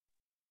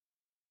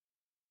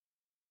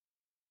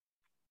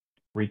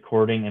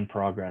Recording in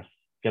progress.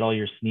 Get all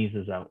your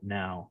sneezes out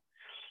now.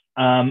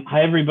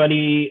 Hi,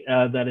 everybody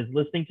that is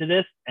listening to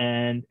this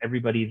and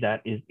everybody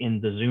that is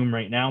in the Zoom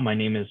right now. My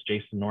name is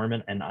Jason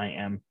Norman, and I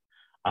am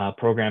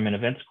Program and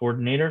Events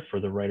Coordinator for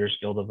the Writers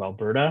Guild of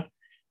Alberta.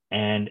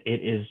 And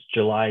it is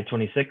July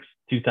 26,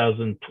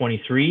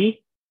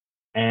 2023.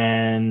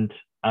 And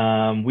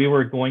we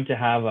were going to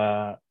have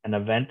an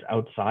event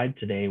outside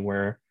today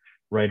where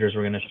writers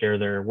were going to share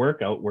their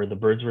work out where the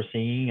birds were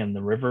singing and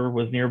the river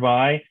was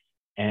nearby.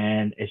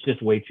 And it's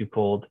just way too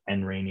cold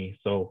and rainy.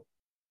 So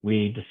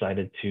we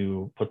decided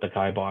to put the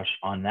kibosh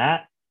on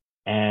that.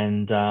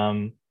 And,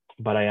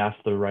 but I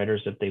asked the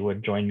writers if they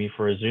would join me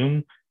for a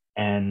Zoom,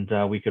 and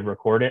we could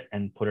record it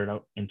and put it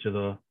out into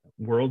the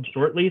world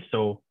shortly.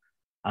 So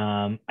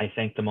I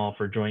thank them all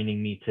for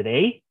joining me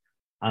today.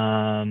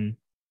 And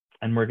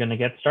we're going to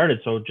get started.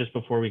 So just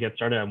before we get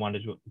started, I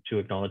wanted to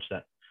acknowledge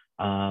that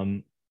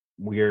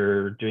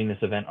we're doing this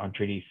event on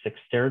Treaty 6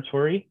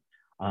 territory,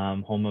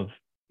 home of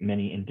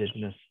many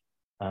Indigenous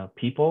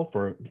people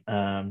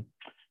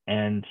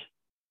and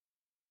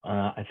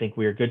I think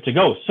we are good to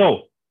go.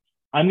 So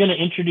I'm going to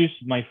introduce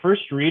my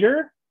first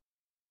reader,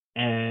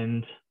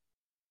 and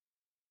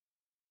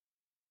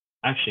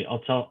actually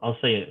I'll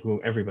say it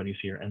who everybody's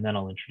here, and then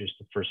I'll introduce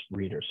the first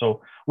reader.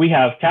 So we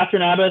have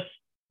Katherine Abbass,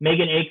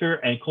 Meghan Eaker,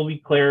 and Colby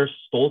Clair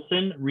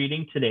Stolson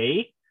reading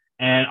today.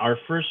 And our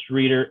first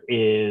reader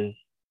is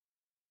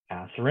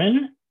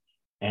Katherine,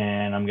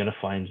 and I'm going to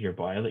find your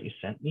bio that you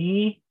sent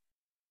me.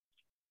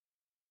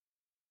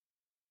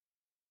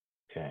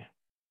 Okay.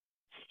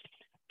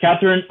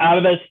 Katherine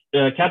Abbass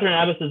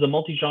is a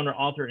multi-genre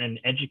author and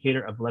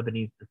educator of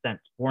Lebanese descent.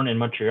 Born in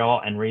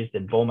Montreal and raised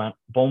in Beaumont,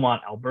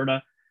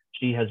 Alberta,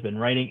 she has been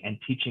writing and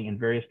teaching in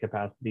various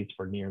capacities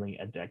for nearly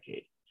a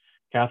decade.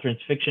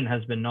 Katherine's fiction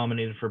has been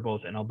nominated for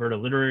both an Alberta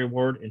Literary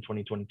Award in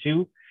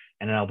 2022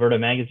 and an Alberta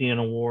Magazine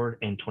Award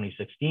in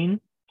 2016.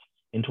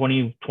 In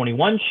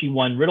 2021, she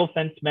won Riddle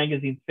Fence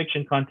Magazine's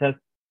fiction contest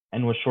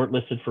and was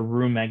shortlisted for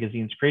Room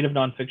Magazine's Creative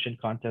Nonfiction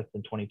contest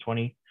in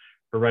 2020.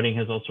 Her writing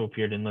has also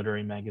appeared in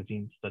literary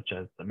magazines such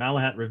as the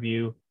Malahat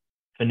Review,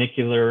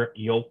 Funicular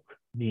Yoke,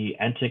 the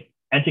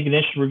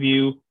Antigonish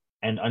Review,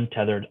 and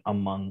Untethered,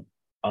 among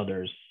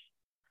others.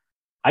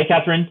 Hi,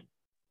 Katherine.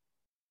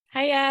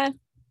 Hiya.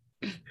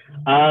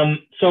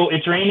 So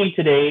it's raining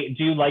today.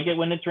 Do you like it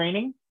when it's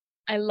raining?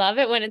 I love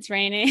it when it's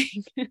raining.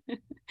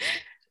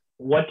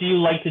 What do you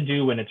like to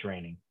do when it's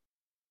raining?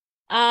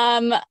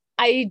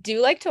 I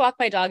do like to walk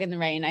my dog in the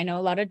rain. I know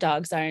a lot of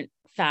dogs aren't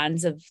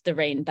fans of the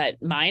rain,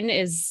 but mine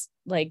is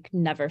like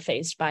never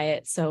fazed by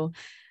it. So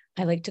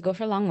I like to go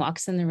for long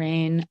walks in the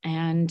rain,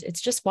 and it's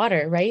just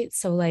water, right?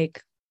 So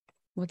like,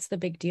 what's the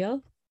big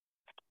deal?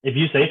 If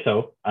you say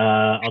so,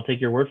 I'll take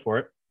your word for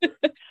it.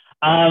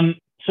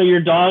 So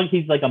your dog,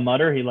 he's like a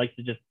mutter. He likes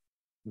to just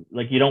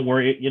like, you don't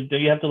worry. Do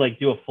you have to like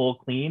do a full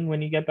clean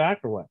when you get back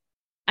or what?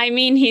 I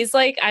mean, he's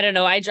like, I don't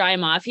know. I dry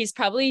him off. He's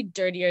probably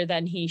dirtier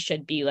than he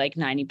should be like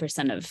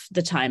 90% of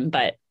the time,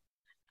 but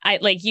I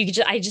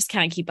just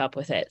can't keep up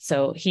with it.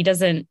 So he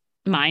doesn't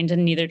mind,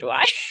 and neither do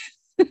I.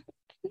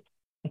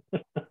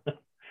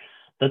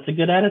 That's a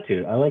good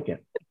attitude. I like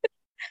it.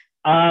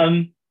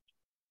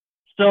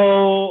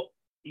 So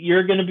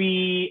you're going to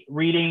be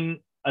reading.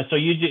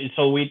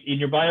 In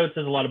your bio it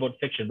says a lot about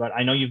fiction, but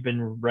I know you've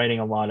been writing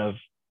a lot of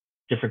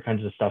different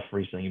kinds of stuff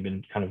recently. You've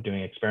been kind of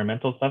doing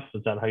experimental stuff.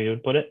 Is that how you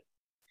would put it?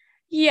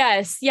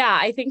 Yes. Yeah.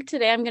 I think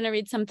today I'm going to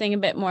read something a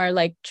bit more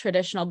like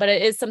traditional, but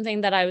it is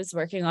something that I was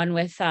working on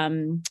with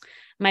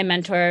my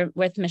mentor,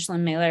 with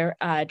Michelin Mailer,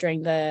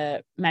 during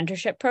the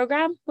mentorship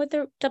program with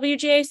the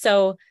WGA.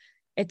 So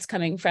it's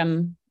coming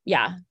from,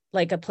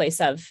 like a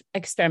place of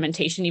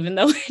experimentation, even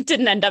though it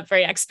didn't end up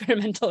very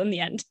experimental in the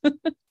end.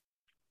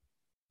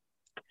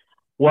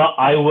 Well,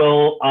 I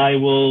will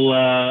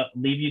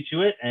leave you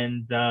to it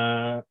and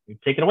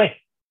take it away.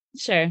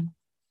 Sure.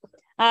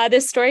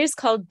 This story is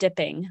called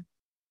Dipping.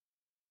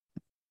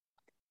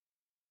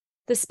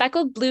 The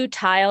speckled blue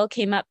tile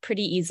came up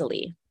pretty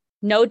easily,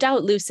 no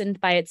doubt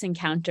loosened by its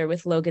encounter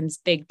with Logan's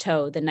big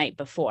toe the night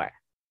before.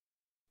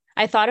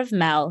 I thought of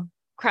Mel,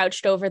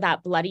 crouched over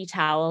that bloody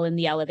towel in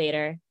the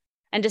elevator,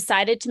 and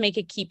decided to make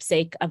a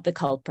keepsake of the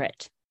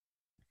culprit.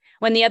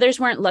 When the others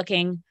weren't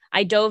looking,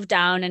 I dove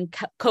down and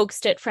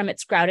coaxed it from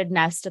its grouted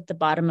nest at the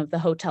bottom of the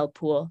hotel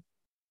pool.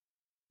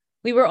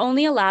 We were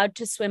only allowed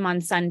to swim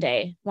on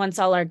Sunday, once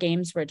all our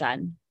games were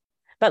done.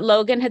 But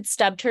Logan had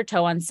stubbed her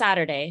toe on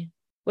Saturday,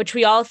 which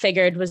we all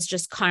figured was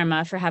just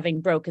karma for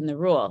having broken the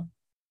rule,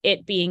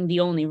 it being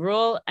the only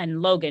rule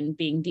and Logan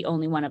being the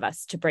only one of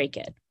us to break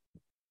it.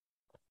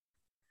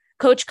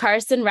 Coach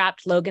Carson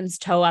wrapped Logan's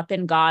toe up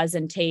in gauze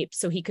and tape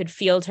so he could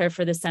field her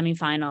for the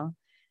semifinal.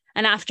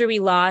 And after we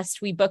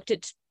lost, we booked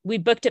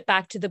it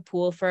back to the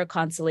pool for a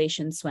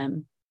consolation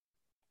swim.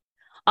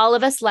 All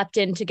of us leapt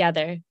in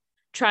together,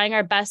 trying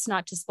our best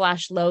not to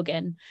splash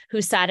Logan,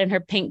 who sat in her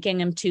pink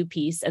gingham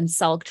two-piece and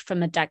sulked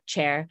from a deck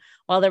chair,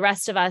 while the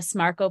rest of us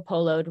Marco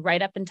Polo'd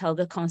right up until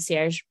the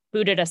concierge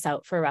booted us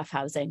out for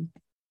roughhousing.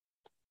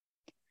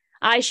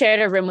 I shared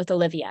a room with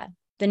Olivia,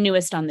 the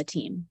newest on the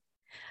team.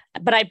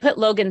 but I put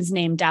Logan's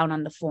name down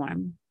on the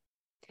form.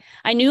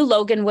 I knew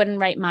Logan wouldn't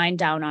write mine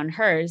down on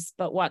hers,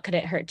 but what could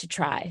it hurt to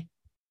try?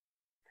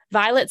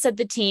 Violet said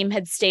the team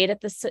had stayed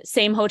at the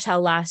same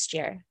hotel last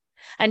year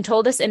and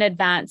told us in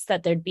advance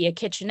that there'd be a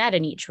kitchenette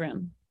in each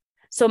room.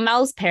 So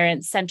Mel's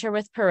parents sent her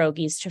with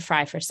pierogies to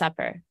fry for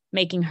supper,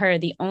 making her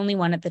the only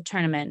one at the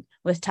tournament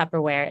with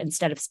Tupperware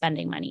instead of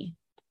spending money.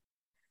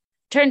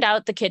 Turned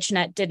out the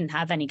kitchenette didn't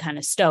have any kind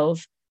of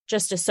stove,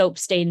 just a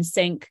soap-stained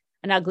sink,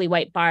 an ugly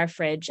white bar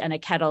fridge, and a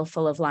kettle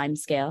full of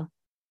limescale.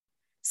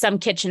 Some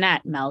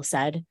kitchenette, Mel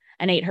said,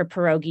 and ate her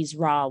pierogies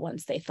raw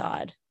once they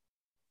thawed.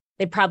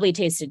 They probably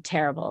tasted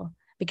terrible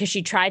because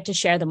she tried to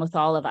share them with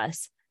all of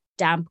us,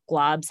 damp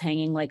globs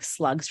hanging like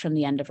slugs from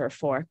the end of her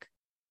fork.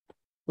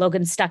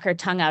 Logan stuck her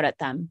tongue out at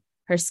them,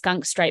 her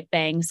skunk-striped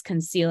bangs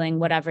concealing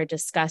whatever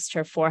disgust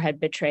her forehead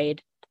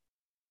betrayed.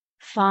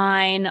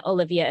 Fine,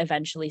 Olivia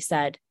eventually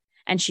said,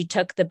 and she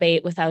took the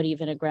bait without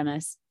even a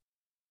grimace.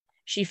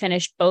 She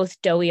finished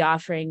both doughy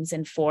offerings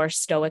in 4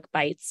 stoic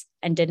bites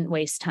and didn't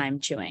waste time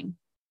chewing.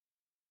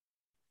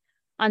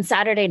 On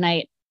Saturday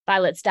night,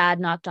 Violet's dad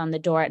knocked on the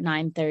door at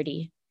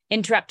 9:30,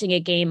 interrupting a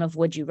game of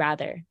Would You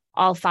Rather,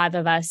 all 5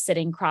 of us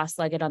sitting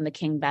cross-legged on the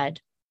king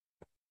bed.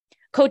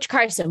 Coach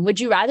Carson, would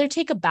you rather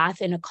take a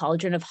bath in a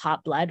cauldron of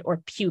hot blood or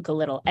puke a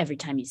little every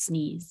time you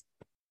sneeze?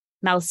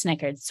 Mel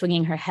snickered,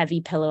 swinging her heavy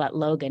pillow at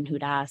Logan,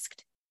 who'd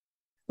asked.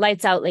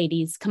 Lights out,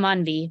 ladies. Come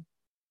on, V.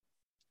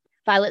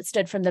 Violet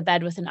stood from the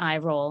bed with an eye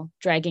roll,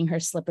 dragging her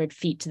slippered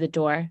feet to the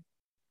door.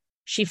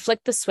 She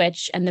flicked the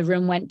switch and the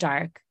room went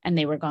dark, and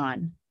they were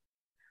gone.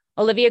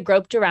 Olivia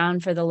groped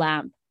around for the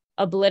lamp,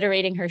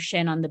 obliterating her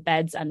shin on the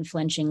bed's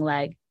unflinching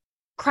leg.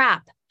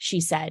 Crap, she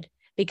said,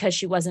 because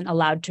she wasn't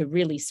allowed to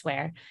really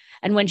swear,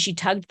 and when she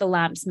tugged the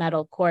lamp's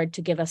metal cord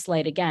to give us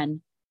light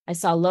again, I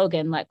saw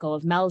Logan let go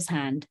of Mel's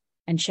hand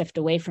and shift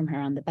away from her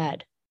on the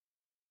bed.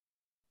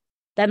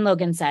 Then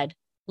Logan said,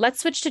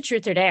 Let's switch to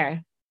truth or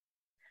dare.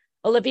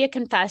 Olivia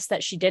confessed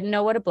that she didn't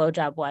know what a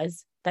blowjob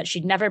was, that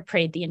she'd never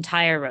prayed the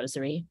entire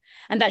rosary,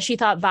 and that she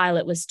thought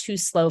Violet was too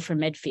slow for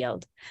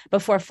midfield,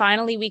 before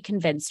finally we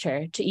convinced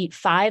her to eat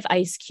 5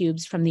 ice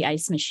cubes from the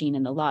ice machine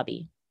in the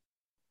lobby.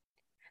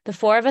 The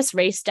 4 of us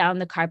raced down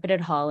the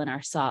carpeted hall in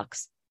our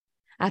socks.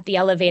 At the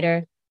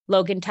elevator,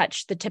 Logan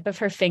touched the tip of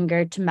her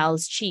finger to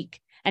Mel's cheek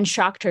and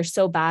shocked her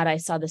so bad I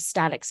saw the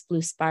static's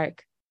blue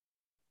spark.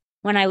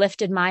 When I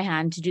lifted my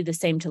hand to do the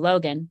same to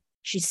Logan,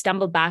 she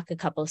stumbled back a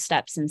couple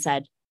steps and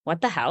said,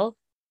 What the hell?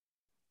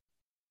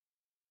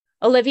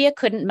 Olivia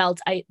couldn't melt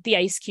the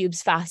ice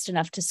cubes fast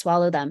enough to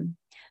swallow them,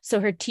 so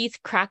her teeth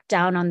cracked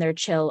down on their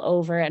chill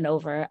over and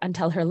over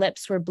until her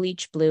lips were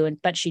bleach blue,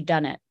 but she'd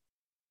done it.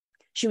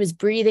 She was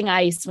breathing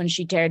ice when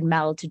she dared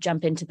Mel to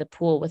jump into the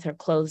pool with her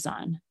clothes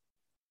on.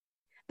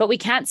 But we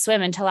can't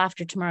swim until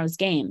after tomorrow's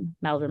game,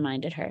 Mel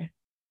reminded her.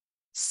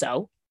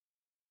 So?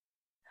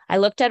 I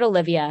looked at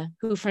Olivia,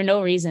 who for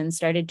no reason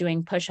started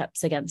doing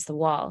push-ups against the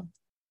wall.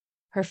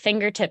 Her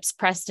fingertips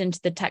pressed into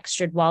the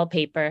textured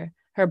wallpaper,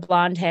 her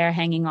blonde hair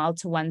hanging all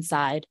to one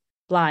side,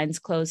 blinds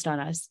closed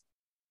on us.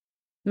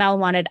 Mel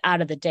wanted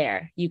out of the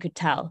dare, you could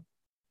tell.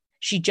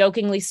 She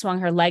jokingly swung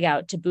her leg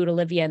out to boot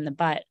Olivia in the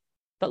butt,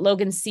 but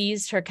Logan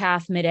seized her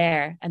calf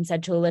midair and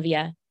said to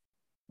Olivia,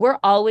 We're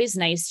always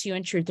nice to you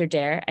in truth or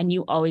dare, and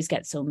you always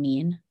get so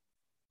mean.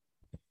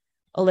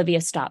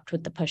 Olivia stopped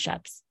with the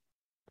push-ups.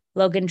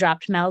 Logan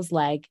dropped Mel's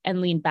leg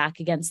and leaned back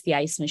against the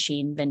ice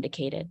machine,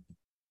 vindicated.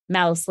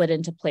 Mel slid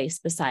into place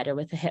beside her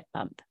with a hip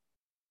bump.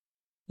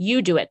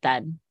 You do it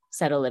then,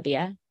 said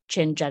Olivia,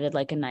 chin jutted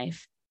like a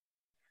knife.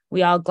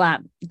 We all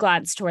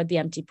glanced toward the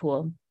empty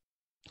pool.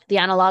 The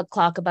analog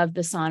clock above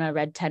the sauna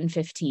read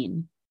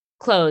 10:15.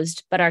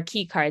 Closed, but our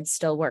key cards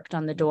still worked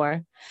on the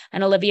door,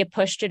 and Olivia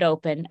pushed it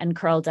open and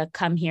curled a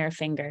come here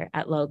finger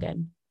at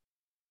Logan.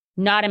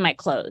 Not in my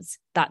clothes.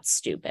 That's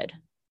stupid.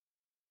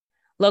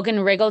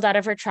 Logan wriggled out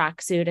of her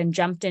tracksuit and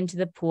jumped into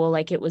the pool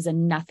like it was a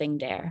nothing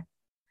dare.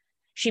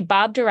 She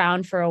bobbed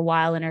around for a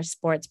while in her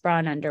sports bra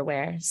and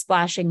underwear,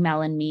 splashing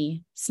Mel and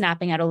me,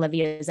 snapping at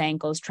Olivia's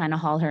ankles, trying to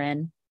haul her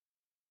in.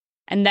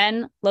 And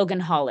then Logan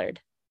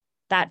hollered,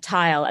 that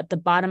tile at the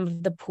bottom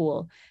of the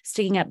pool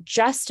sticking up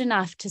just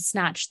enough to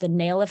snatch the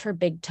nail of her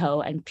big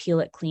toe and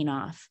peel it clean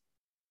off.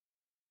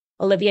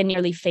 Olivia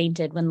nearly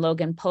fainted when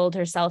Logan pulled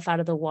herself out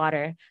of the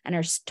water and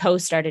her toe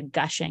started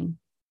gushing.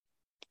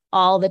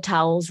 All the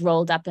towels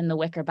rolled up in the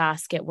wicker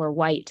basket were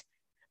white,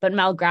 but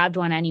Mel grabbed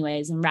one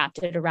anyways and wrapped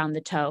it around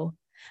the toe,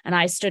 and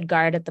I stood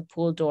guard at the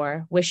pool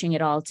door, wishing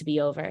it all to be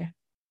over.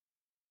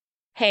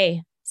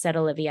 Hey, said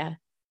Olivia.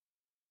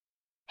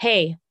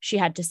 Hey, she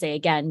had to say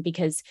again,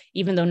 because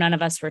even though none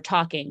of us were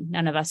talking,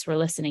 none of us were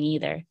listening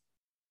either.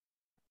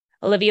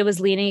 Olivia was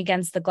leaning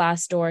against the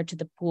glass door to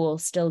the pool,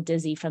 still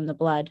dizzy from the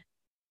blood.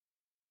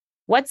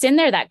 What's in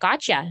there that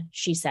gotcha?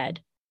 She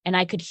said, and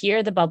I could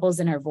hear the bubbles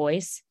in her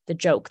voice, the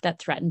joke that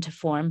threatened to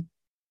form.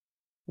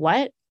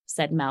 What?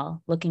 Said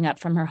Mel, looking up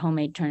from her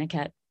homemade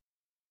tourniquet.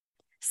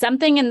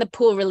 Something in the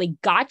pool really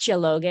gotcha,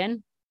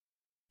 Logan.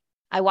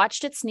 I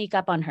watched it sneak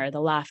up on her,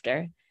 the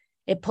laughter.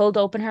 It pulled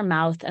open her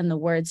mouth and the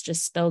words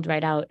just spilled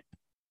right out.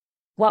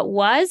 What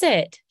was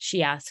it?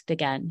 She asked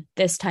again,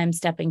 this time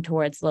stepping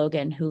towards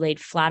Logan, who laid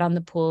flat on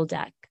the pool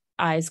deck,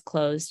 eyes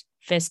closed,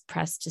 fist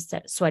pressed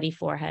to sweaty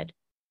forehead.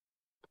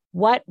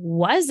 What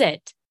was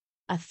it?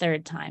 A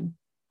third time.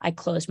 I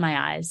closed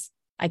my eyes.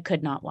 I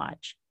could not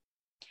watch.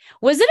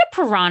 Was it a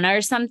piranha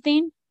or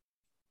something?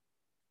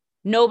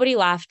 Nobody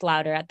laughed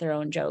louder at their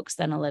own jokes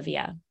than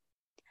Olivia.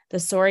 The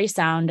sorry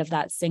sound of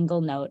that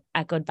single note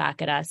echoed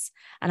back at us,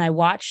 and I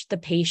watched the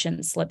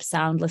patient slip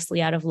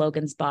soundlessly out of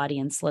Logan's body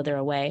and slither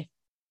away.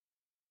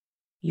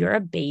 You're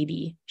a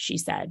baby, she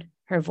said,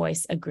 her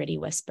voice a gritty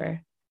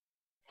whisper.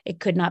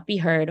 It could not be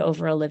heard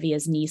over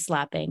Olivia's knee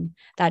slapping,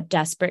 that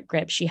desperate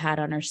grip she had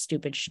on her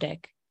stupid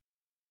shtick.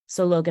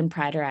 So Logan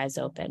pried her eyes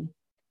open.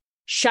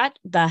 Shut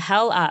the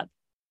hell up.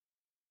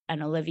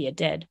 And Olivia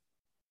did.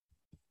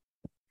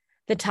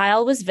 The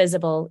tile was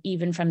visible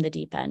even from the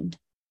deep end.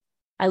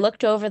 I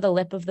looked over the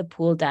lip of the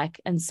pool deck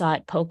and saw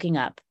it poking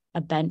up,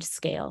 a bent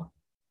scale.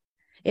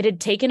 It had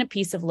taken a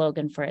piece of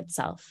Logan for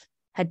itself,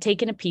 had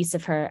taken a piece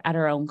of her at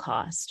her own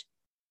cost.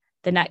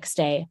 The next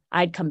day,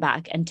 I'd come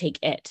back and take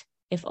it,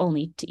 if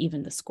only to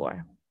even the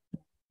score.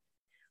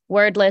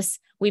 Wordless,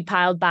 we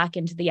piled back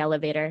into the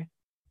elevator.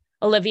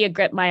 Olivia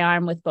gripped my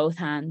arm with both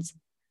hands.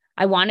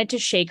 I wanted to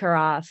shake her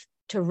off,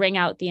 to wring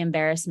out the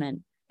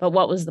embarrassment, but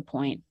what was the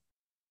point?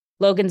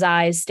 Logan's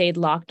eyes stayed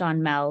locked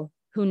on Mel,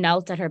 who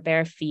knelt at her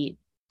bare feet,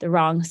 the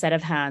wrong set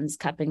of hands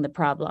cupping the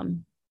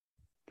problem.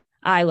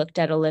 I looked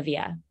at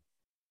Olivia.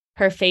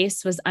 Her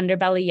face was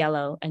underbelly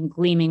yellow and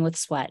gleaming with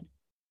sweat,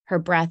 her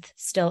breath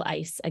still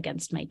ice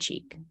against my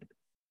cheek.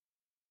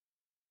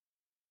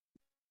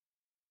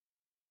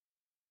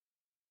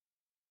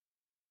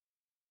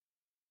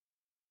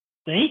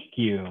 Thank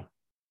you.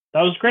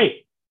 That was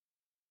great.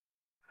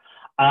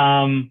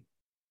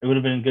 It would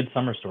have been a good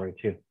summer story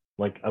too,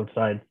 like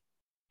outside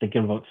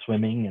thinking about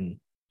swimming and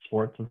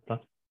sports and stuff.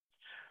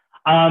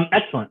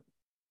 Excellent.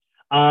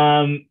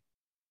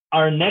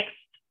 Our next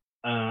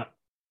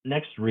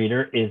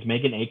reader is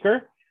Meghan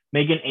Eaker.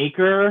 Meghan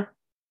Eaker,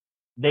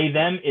 they,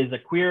 them is a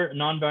queer,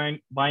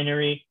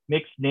 non-binary,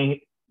 mixed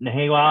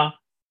Nehewa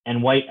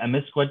and white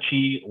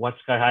Amiskwachi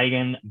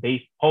Waskahigan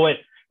based poet,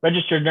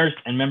 registered nurse,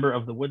 and member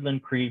of the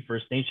Woodland Cree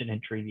First Nation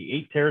and Treaty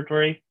 8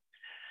 territory.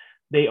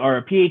 They are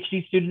a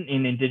PhD student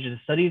in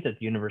Indigenous Studies at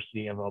the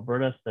University of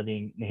Alberta,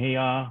 studying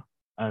Nehewa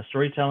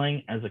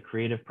storytelling as a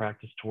creative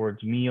practice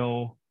towards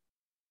Mio.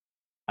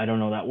 I don't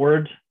know that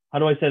word. How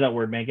do I say that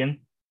word,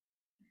 Megan?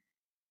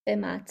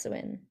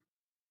 Pimatsawin.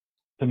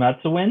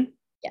 Pimatsawin?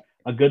 Yeah.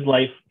 A good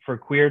life for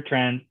queer,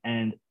 trans,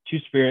 and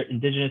two-spirit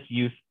Indigenous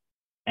youth.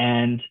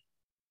 And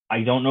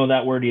I don't know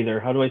that word either.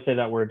 How do I say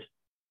that word?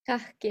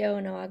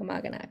 Kahkio no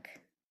agmaganak.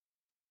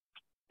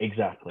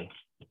 Exactly.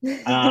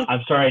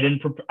 I'm sorry, I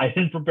didn't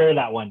prepare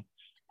that one.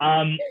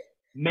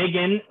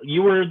 Megan,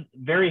 you were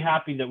very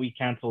happy that we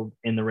canceled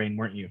In the Rain,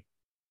 weren't you?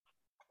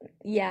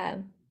 Yeah,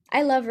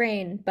 I love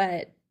rain,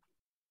 but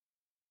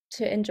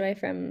to enjoy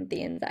from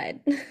the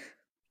inside.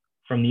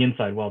 From the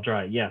inside while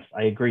dry. Yes,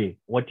 I agree.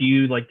 What do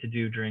you like to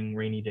do during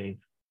rainy days?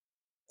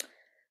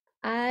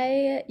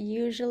 I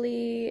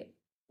usually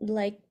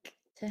like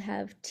to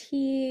have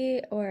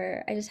tea,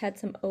 or I just had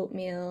some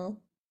oatmeal.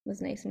 It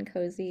was nice and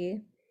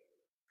cozy.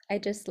 I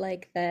just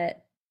like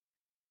that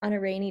on a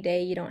rainy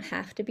day, you don't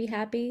have to be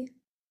happy,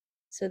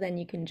 so then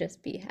you can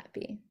just be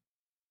happy.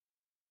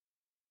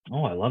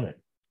 Oh, I love it.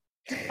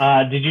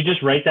 Did you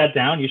just write that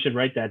down? You should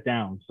write that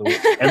down. So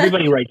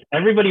everybody write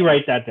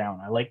that down.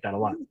 I like that a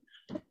lot.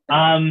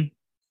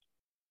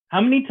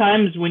 How many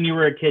times when you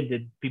were a kid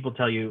did people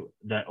tell you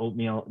that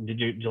oatmeal, did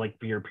you like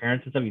for your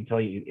parents and stuff, you tell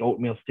you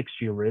oatmeal sticks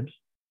to your ribs?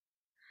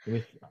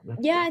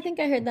 Yeah, I think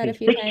I heard that a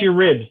few sticks times. to your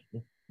ribs.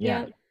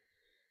 Yeah. It's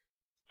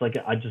like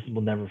I just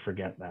will never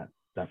forget that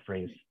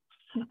phrase.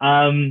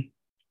 I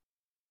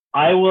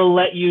will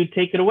let you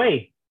take it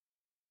away.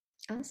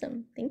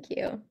 Awesome. Thank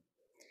you.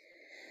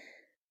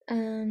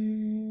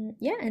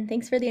 Yeah, and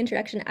thanks for the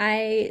introduction.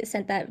 I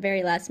sent that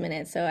very last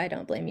minute, so I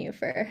don't blame you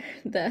for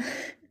the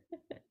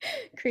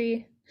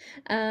Cree.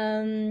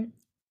 Yeah,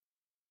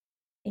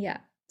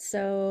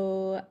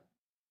 so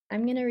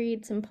I'm gonna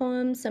read some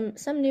poems,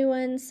 some new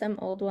ones, some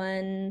old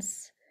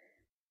ones,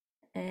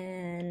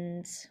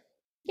 and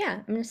yeah,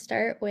 I'm gonna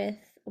start with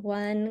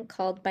one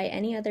called By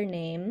Any Other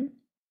Name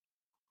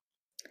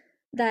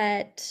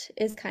that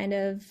is kind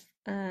of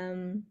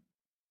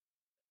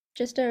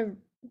just a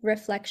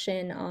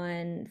reflection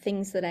on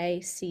things that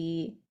I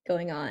see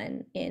going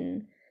on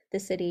in the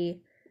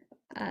city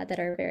that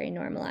are very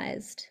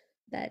normalized,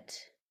 that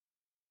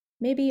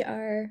maybe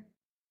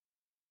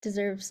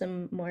deserve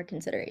some more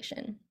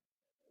consideration.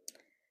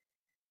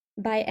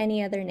 By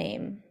Any Other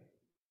Name.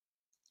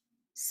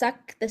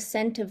 Suck the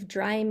scent of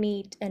dry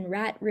meat and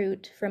rat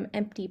root from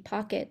empty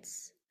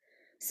pockets.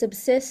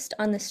 Subsist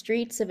on the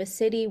streets of a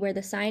city where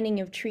the signing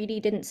of treaty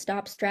didn't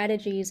stop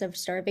strategies of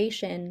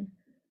starvation.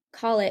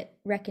 Call it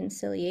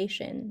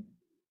reconciliation.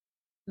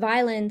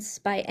 Violence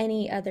by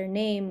any other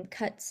name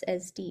cuts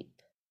as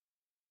deep.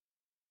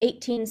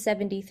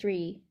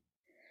 1873.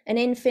 An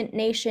infant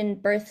nation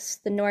births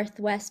the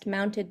Northwest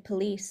Mounted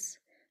Police,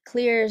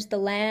 clears the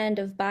land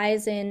of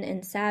bison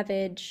and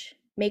savage,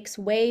 makes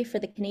way for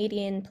the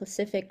Canadian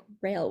Pacific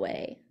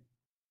Railway.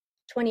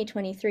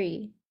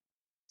 2023.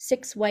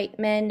 6 white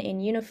men in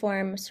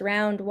uniform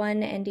surround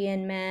one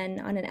Indian man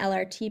on an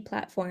LRT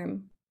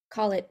platform.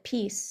 Call it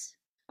peace,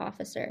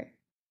 officer.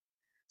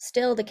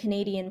 Still the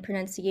Canadian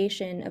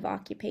pronunciation of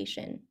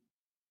occupation.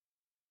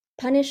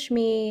 Punish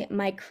me,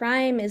 my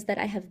crime is that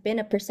I have been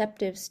a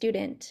perceptive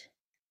student.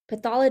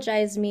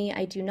 Pathologize me,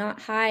 I do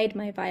not hide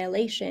my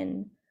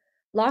violation.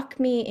 Lock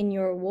me in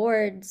your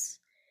wards,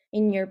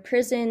 in your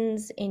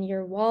prisons, in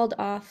your walled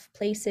off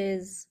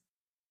places.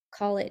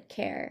 Call it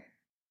care.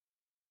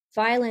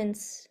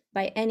 Violence,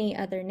 by any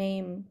other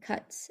name,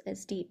 cuts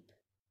as deep.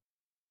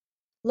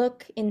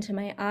 Look into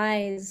my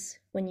eyes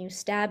when you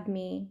stab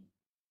me.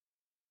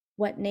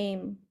 What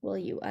name will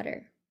you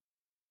utter?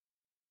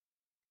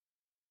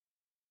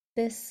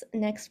 This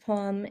next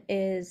poem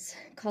is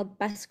called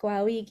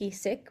Pasquawi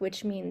Gisik,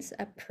 which means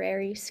a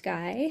prairie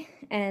sky,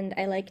 and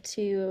I like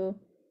to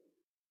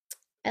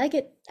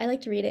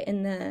read it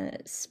in the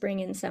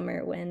spring and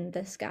summer when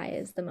the sky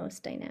is the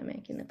most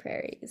dynamic in the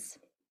prairies.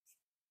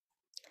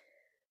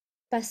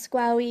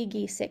 Pasquawi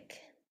Gisik.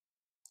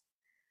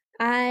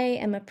 I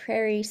am a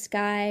prairie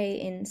sky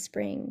in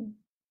spring.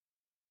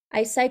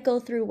 I cycle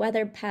through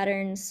weather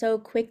patterns so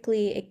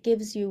quickly it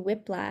gives you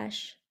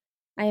whiplash.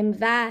 I am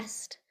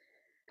vast.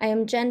 I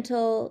am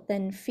gentle,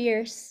 then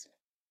fierce,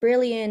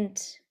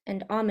 brilliant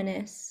and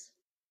ominous.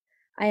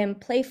 I am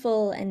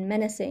playful and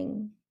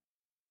menacing.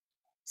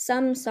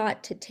 Some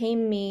sought to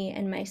tame me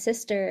and my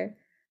sister,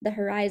 the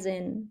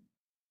horizon.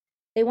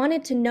 They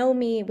wanted to know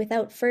me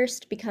without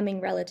first becoming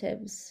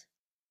relatives.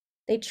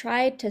 They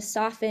tried to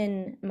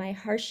soften my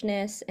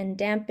harshness and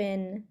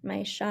dampen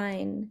my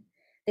shine.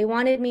 They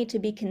wanted me to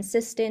be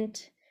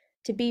consistent,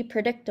 to be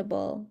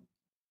predictable.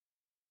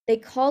 They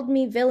called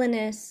me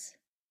villainous.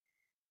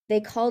 They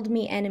called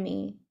me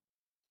enemy.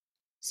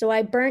 So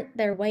I burnt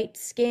their white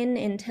skin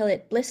until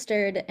it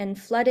blistered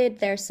and flooded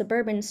their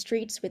suburban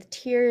streets with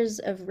tears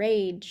of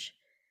rage.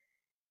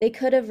 They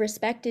could have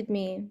respected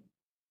me.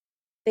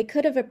 They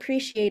could have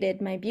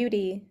appreciated my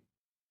beauty.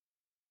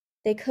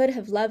 They could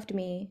have loved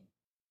me,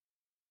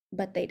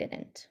 but they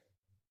didn't.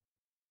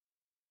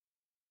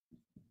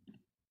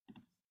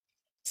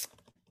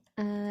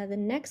 The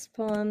next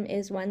poem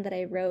is one that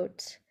I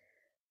wrote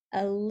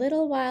a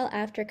little while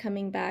after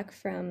coming back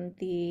from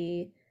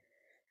the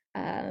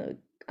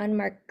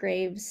Unmarked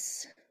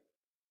Graves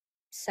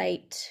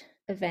site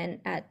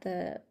event at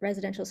the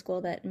residential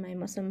school that my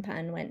Muslim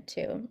pan went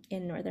to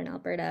in northern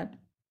Alberta.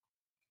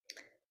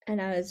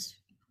 And I was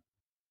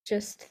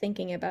just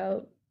thinking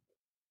about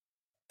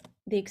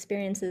the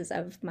experiences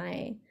of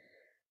my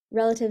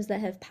relatives that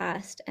have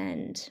passed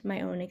and my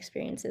own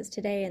experiences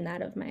today and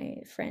that of my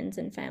friends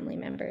and family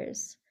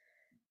members.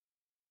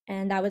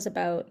 And that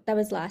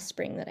was last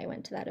spring that I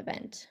went to that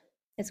event.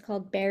 It's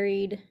called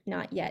Buried,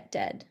 Not Yet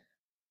Dead.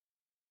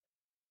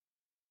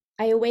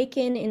 I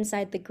awaken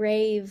inside the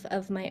grave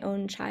of my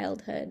own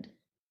childhood,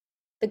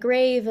 the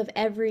grave of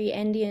every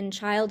Indian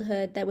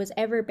childhood that was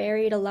ever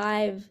buried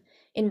alive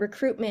in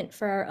recruitment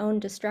for our own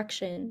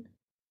destruction.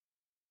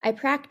 I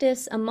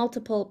practice a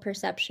multiple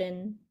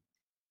perception,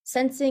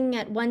 sensing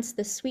at once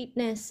the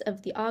sweetness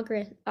of the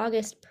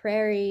August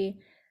prairie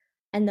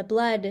and the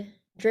blood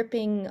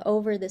dripping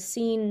over the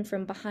scene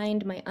from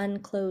behind my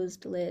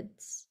unclosed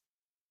lids.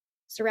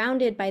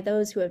 Surrounded by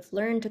those who have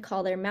learned to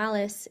call their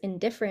malice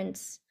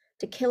indifference,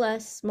 to kill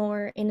us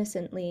more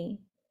innocently.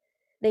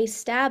 They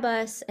stab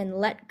us and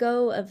let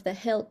go of the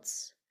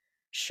hilts.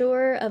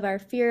 Sure of our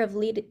fear of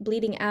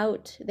bleeding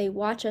out, they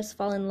watch us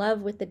fall in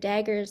love with the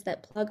daggers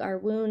that plug our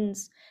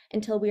wounds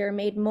until we are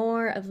made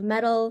more of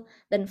metal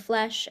than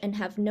flesh and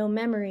have no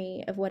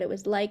memory of what it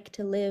was like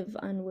to live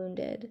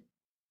unwounded.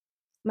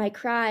 My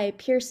cry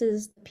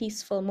pierces the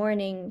peaceful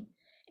morning,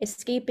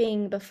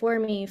 escaping before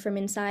me from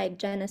inside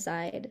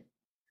genocide,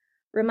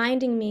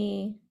 reminding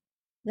me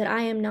that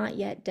I am not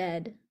yet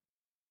dead,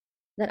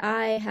 that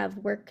I have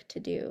work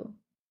to do.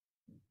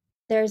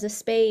 There's a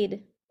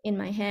spade in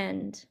my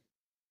hand.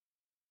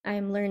 I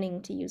am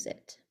learning to use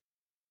it.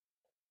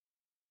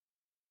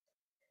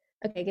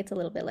 Okay, it gets a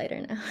little bit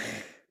lighter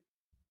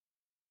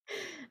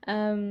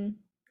now.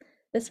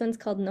 This one's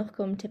called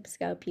Nochkum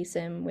Tipskau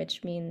Pisim,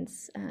 which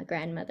means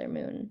grandmother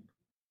moon.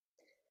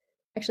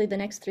 Actually, the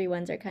next 3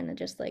 ones are kind of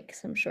just like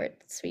some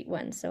short, sweet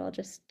ones, so I'll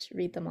just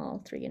read them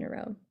all 3 in a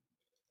row.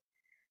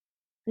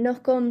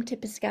 Nochkum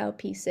Tipskau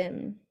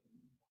Pisim.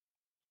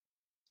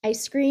 I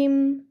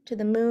scream to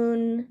the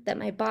moon that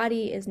my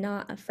body is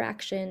not a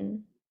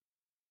fraction.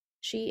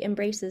 She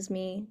embraces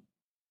me.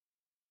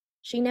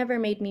 She never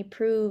made me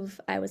prove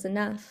I was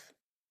enough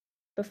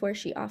before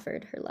she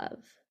offered her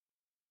love.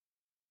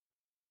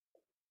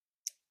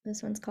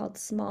 This one's called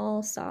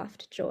Small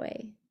Soft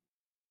Joy.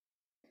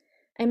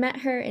 I met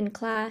her in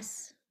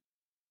class.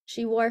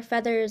 She wore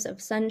feathers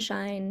of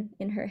sunshine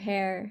in her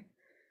hair.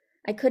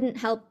 I couldn't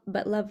help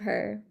but love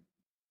her.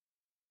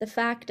 The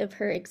fact of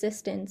her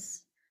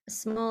existence, a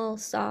small,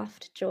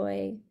 soft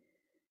joy,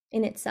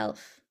 in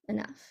itself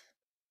enough.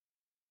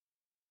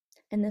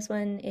 And this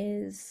one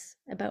is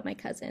about my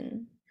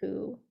cousin,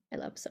 who I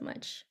love so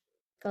much,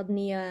 called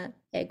Nia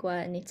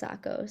Egua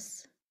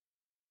Nitsakos.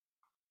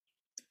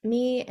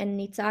 Me and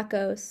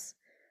Nitsakos,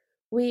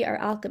 we are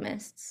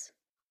alchemists.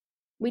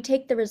 We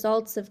take the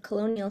results of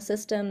colonial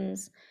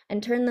systems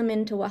and turn them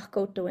into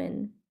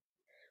wahkotoin.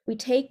 We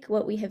take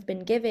what we have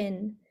been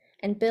given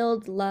and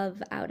build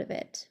love out of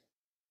it.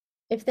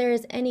 If there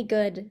is any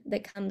good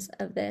that comes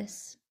of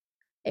this,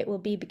 it will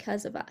be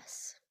because of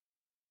us.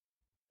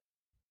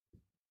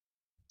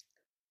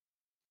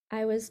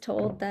 I was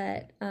told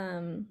that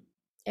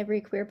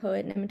every queer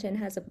poet in Edmonton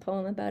has a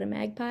poem about a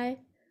magpie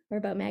or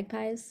about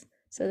magpies.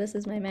 So this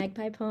is my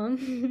magpie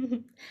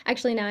poem.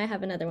 Actually, now I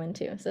have another one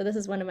too. So this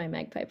is one of my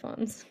magpie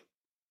poems.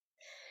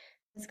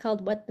 It's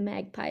called What the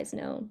Magpies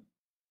Know.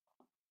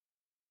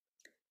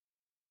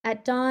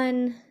 At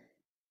dawn,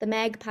 the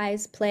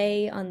magpies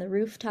play on the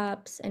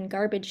rooftops and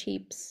garbage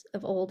heaps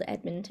of old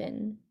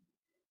Edmonton.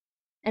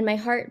 And my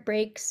heart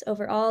breaks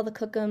over all the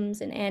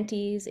cookums and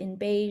aunties in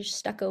beige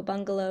stucco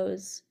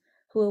bungalows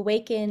who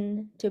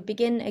awaken to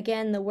begin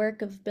again the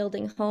work of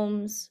building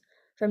homes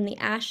from the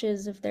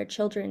ashes of their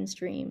children's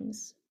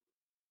dreams,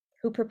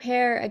 who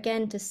prepare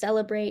again to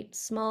celebrate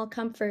small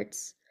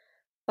comforts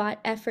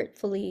bought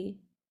effortfully,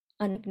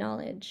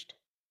 unacknowledged.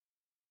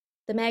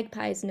 The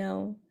magpies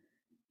know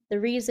the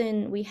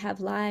reason we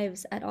have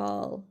lives at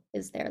all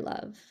is their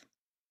love.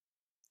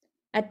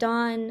 At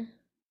dawn,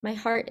 my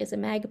heart is a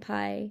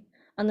magpie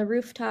on the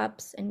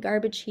rooftops and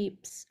garbage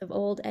heaps of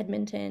old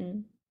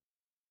Edmonton.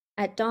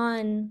 At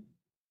dawn,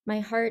 my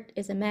heart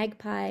is a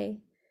magpie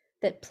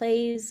that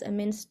plays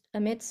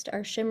amidst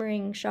our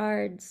shimmering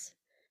shards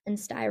and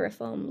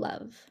styrofoam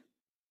love.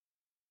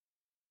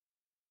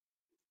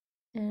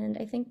 And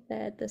I think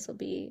that this will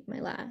be my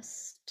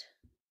last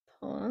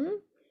poem.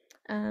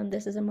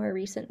 This is a more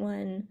recent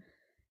one.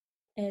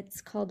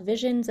 It's called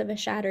Visions of a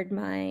Shattered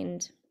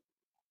Mind,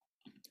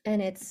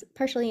 and it's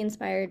partially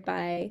inspired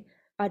by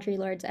Audre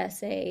Lorde's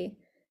essay,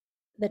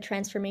 The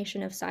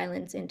Transformation of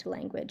Silence into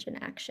Language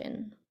and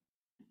Action.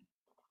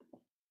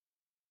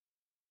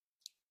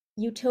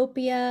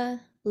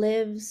 Utopia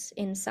lives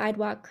in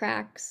sidewalk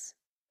cracks,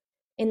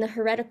 in the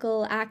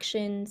heretical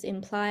actions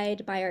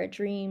implied by our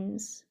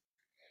dreams,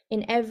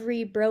 in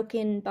every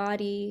broken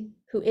body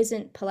who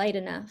isn't polite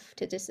enough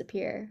to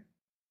disappear.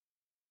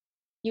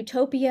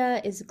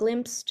 Utopia is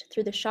glimpsed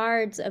through the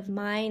shards of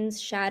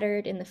minds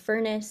shattered in the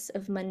furnace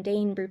of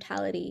mundane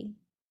brutality.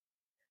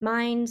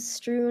 Minds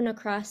strewn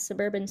across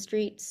suburban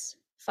streets,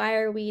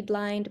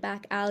 fireweed-lined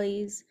back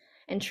alleys,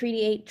 and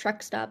Treaty 8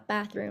 truck stop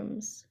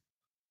bathrooms.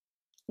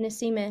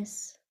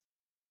 Nasimis,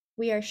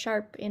 we are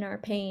sharp in our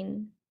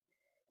pain.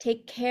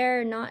 Take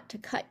care not to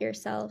cut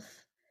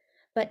yourself,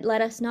 but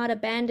let us not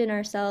abandon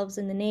ourselves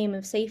in the name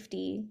of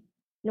safety,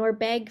 nor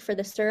beg for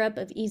the syrup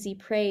of easy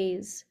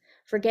praise,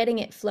 forgetting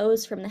it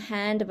flows from the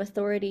hand of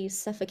authority's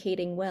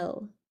suffocating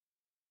will.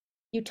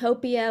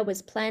 Utopia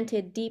was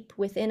planted deep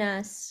within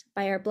us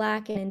by our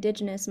Black and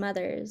Indigenous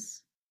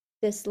mothers.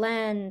 This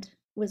land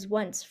was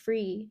once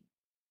free.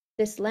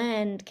 This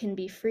land can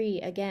be free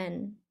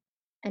again,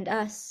 and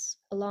us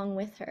along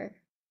with her.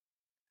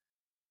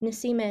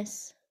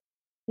 Nasimis,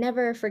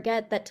 never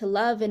forget that to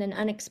love in an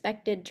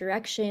unexpected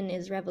direction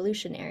is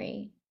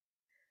revolutionary.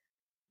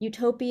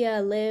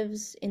 Utopia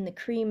lives in the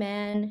Cree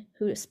man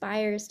who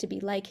aspires to be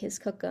like his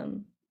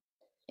cookum,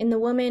 in the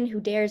woman who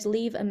dares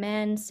leave a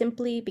man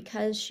simply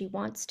because she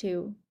wants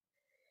to,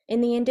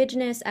 in the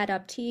Indigenous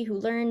adoptee who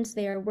learns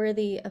they are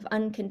worthy of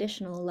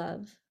unconditional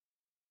love,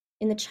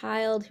 in the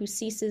child who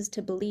ceases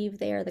to believe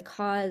they are the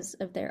cause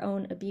of their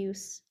own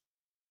abuse,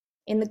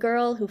 in the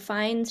girl who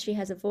finds she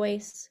has a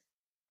voice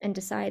and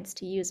decides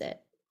to use it.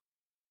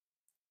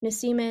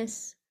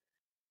 Nasimis,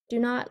 do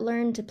not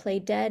learn to play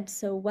dead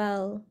so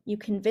well you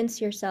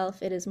convince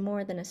yourself it is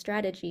more than a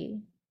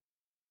strategy.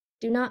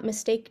 Do not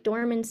mistake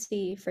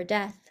dormancy for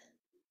death.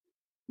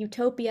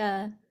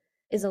 Utopia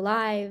is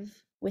alive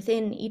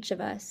within each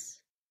of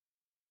us,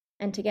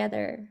 and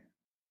together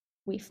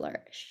we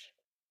flourish.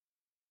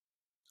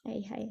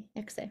 Hey,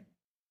 exe.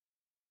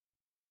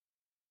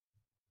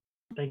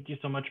 Thank you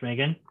so much,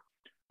 Megan.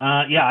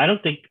 Yeah,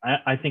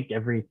 I think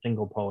every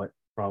single poet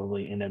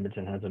probably in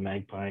Edmonton has a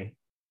magpie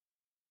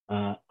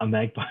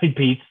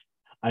piece.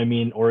 I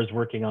mean, or is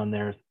working on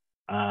theirs.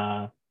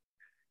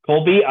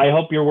 Colby, I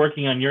hope you're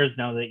working on yours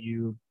now that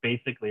you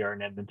basically are an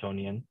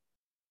Edmontonian.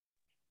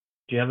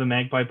 Do you have a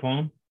magpie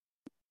poem?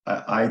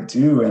 I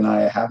do, and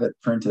I have it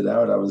printed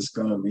out. I was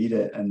going to read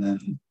it and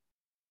then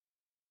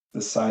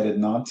decided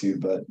not to,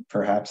 but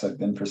perhaps I've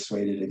been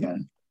persuaded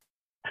again.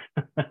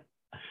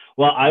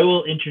 Well, I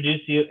will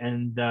introduce you,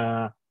 and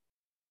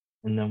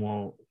then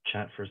we'll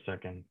chat for a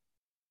second.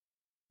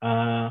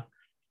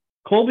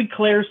 Colby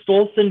Clair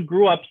Stolson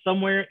grew up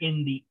somewhere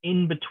in the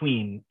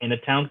in-between in a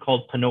town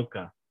called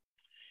Ponoka.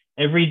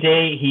 Every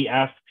day he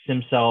asks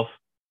himself,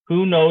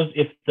 who knows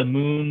if the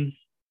moon's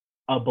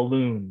a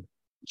balloon?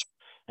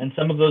 And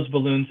some of those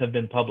balloons have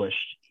been published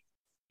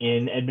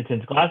in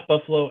Edmonton's Glass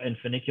Buffalo and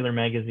Funicular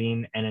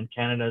Magazine, and in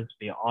Canada's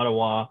via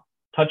Ottawa,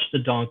 Touch the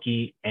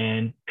Donkey,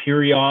 and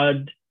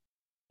Period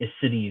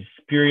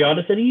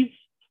Periodicities.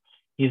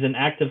 He's an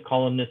active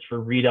columnist for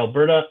Read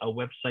Alberta, a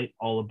website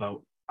all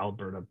about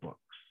Alberta books.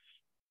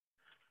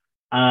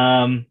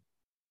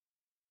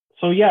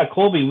 So yeah,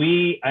 Colby,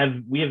 we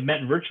have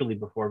met virtually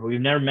before, but we've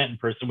never met in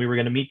person. We were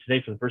going to meet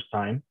today for the first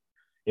time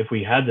if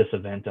we had this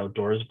event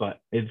outdoors, but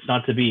it's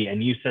not to be.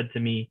 And you said to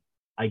me,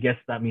 I guess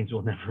that means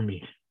we'll never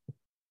meet.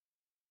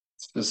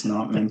 It's just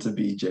not meant to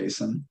be,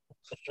 Jason.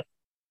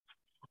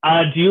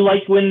 Do you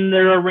like when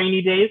there are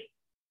rainy days?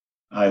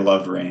 I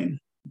love rain.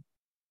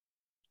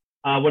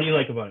 What do you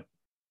like about it?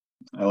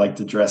 I like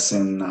to dress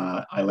in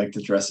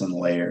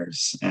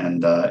layers.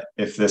 And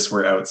if this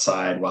were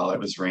outside while it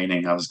was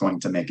raining, I was going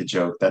to make a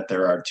joke that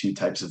there are two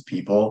types of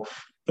people: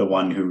 the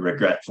one who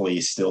regretfully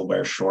still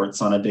wear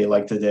shorts on a day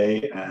like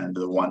today, and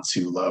the ones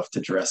who love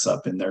to dress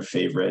up in their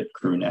favorite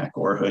crew neck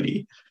or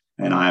hoodie.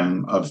 And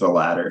I'm of the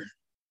latter.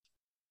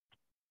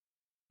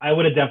 I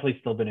would have definitely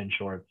still been in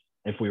shorts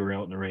if we were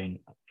out in the rain.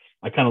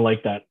 I kind of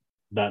like that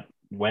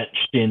wet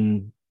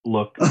shin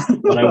look,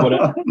 but I would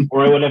have,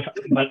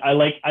 but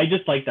I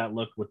just like that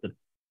look with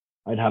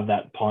I'd have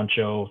that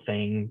poncho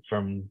thing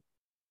from,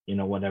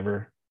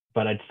 whatever,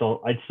 but I'd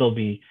still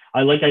be,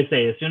 like I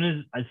say, as soon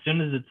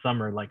as it's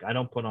summer, like I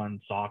don't put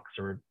on socks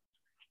or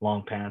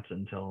long pants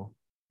until,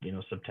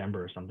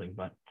 September or something,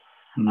 but,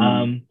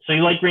 so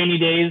you like rainy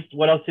days.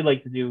 What else do you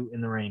like to do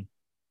in the rain?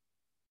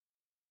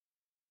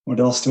 What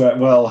else do I,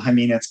 well, I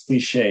mean, it's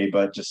cliche,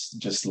 but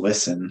just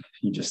listen.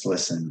 You just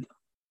listen.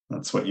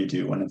 That's what you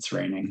do when it's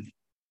raining.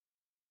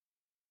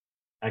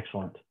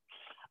 Excellent.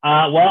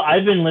 Well,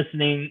 I've been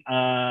listening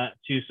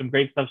to some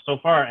great stuff so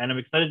far, and I'm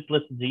excited to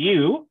listen to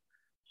you.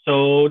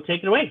 So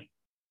take it away.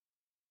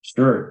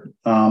 Sure.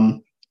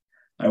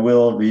 I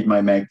will read my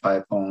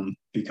magpie poem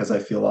because I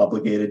feel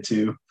obligated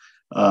to.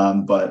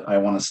 But I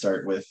want to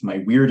start with my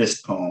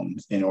weirdest poem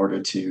in order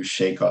to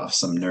shake off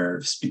some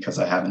nerves because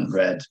I haven't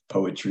read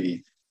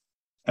poetry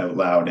out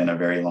loud in a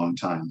very long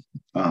time.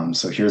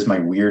 So here's my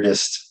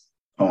weirdest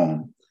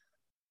poem.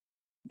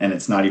 And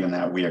it's not even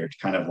that weird,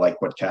 kind of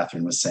like what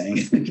Katherine was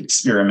saying,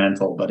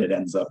 experimental, but it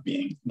ends up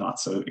being not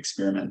so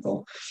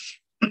experimental.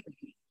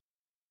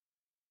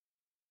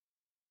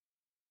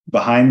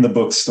 Behind the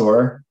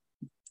bookstore,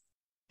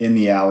 in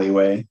the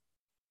alleyway,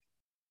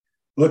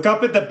 look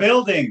up at the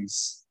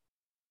buildings.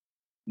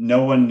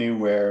 No one knew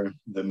where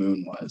the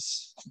moon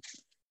was.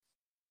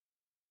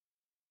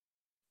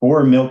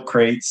 4 milk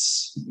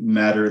crates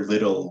matter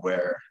little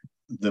where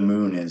the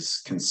moon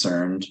is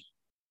concerned,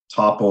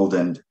 toppled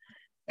and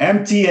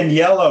empty and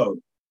yellow.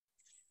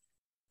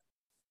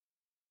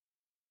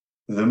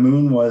 The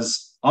moon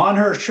was on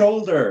her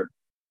shoulder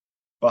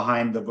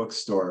behind the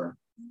bookstore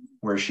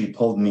where she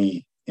pulled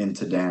me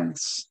into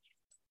dance.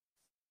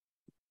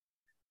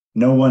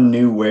 No one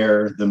knew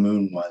where the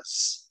moon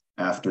was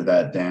after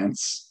that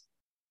dance.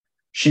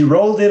 She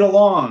rolled it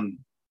along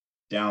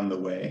down the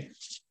way.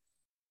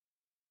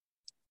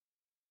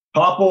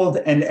 Toppled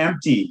and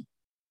empty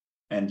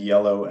and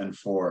yellow and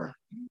 4.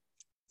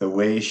 The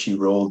way she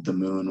rolled the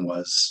moon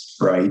was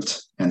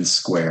bright and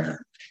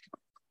square.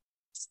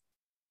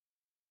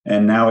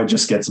 And now it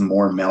just gets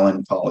more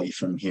melancholy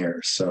from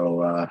here.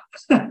 So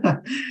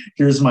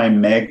here's my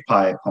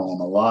magpie poem.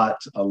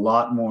 A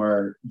lot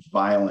more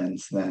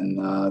violent than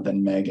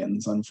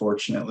Meghan's,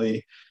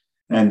 unfortunately.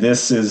 And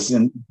this is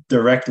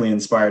directly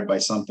inspired by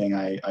something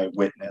I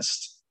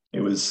witnessed.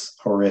 It was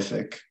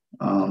horrific.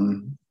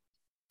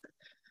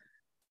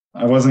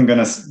 I wasn't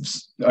gonna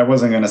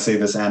say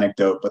this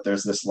anecdote, but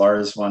there's this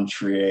Lars von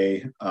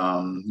Trier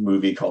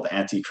movie called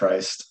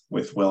Antichrist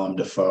with Willem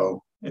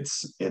Dafoe.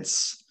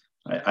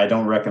 I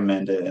don't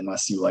recommend it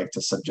unless you like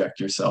to subject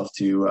yourself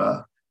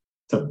to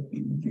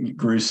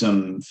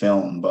gruesome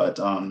film. But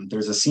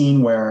there's a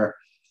scene where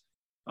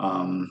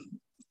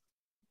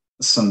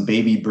some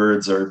baby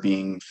birds are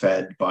being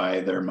fed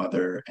by their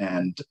mother,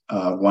 and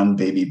one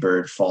baby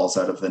bird falls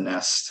out of the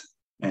nest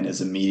and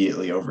is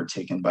immediately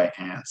overtaken by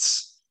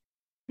ants.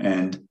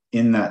 And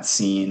in that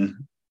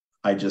scene,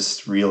 I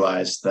just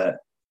realized that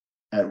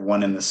at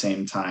one and the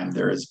same time,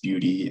 there is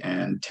beauty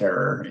and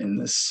terror in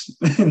this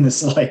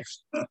life.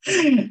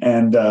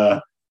 And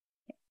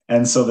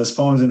so this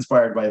poem is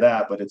inspired by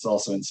that, but it's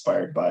also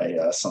inspired by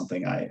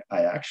something I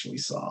actually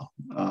saw.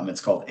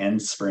 It's called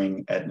End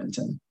Spring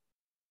Edmonton.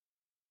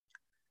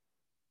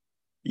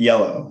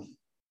 Yellow.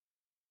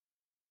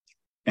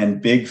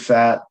 And big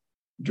fat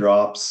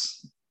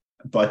drops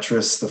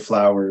buttress the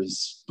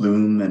flowers,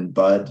 bloom and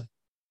bud.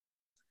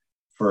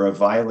 For a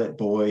violet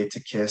boy to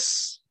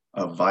kiss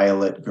a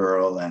violet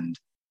girl, and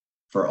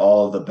for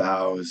all the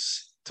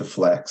boughs to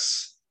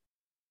flex.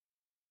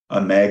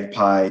 A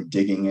magpie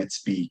digging its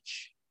beak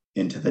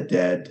into the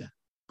dead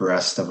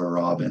breast of a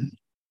robin.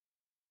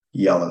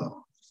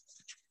 Yellow.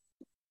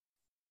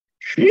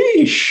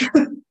 Sheesh.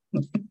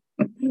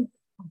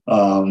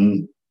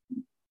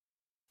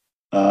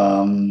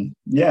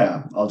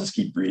 Yeah, I'll just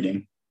keep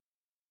reading.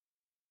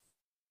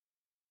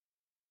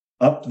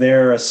 Up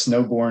there, a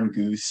snowborn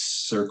goose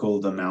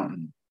circled a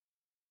mountain.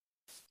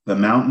 The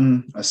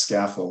mountain, a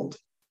scaffold.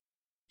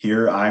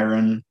 Here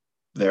iron,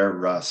 there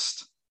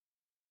rust.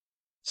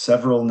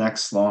 Several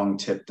necks long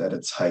tipped at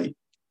its height,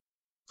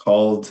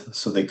 called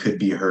so they could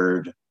be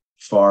heard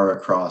far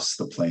across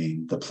the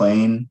plain. The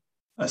plain,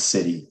 a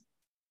city.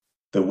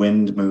 The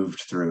wind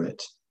moved through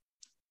it.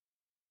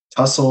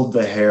 Tousled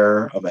the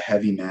hair of a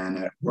heavy man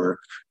at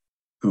work,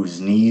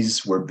 whose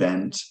knees were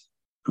bent,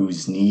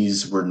 whose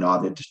knees were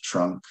knotted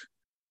trunk,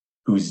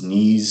 whose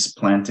knees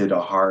planted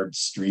a hard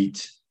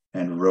street,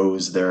 and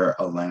rose there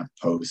a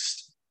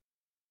lamppost.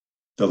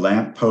 The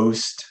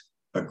lamppost,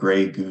 a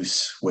gray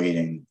goose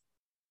waiting.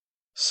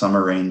 Some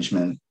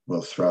arrangement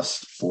will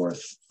thrust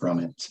forth from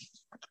it.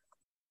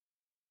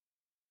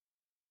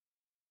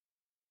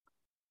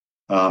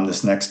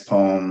 This next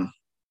poem,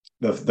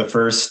 the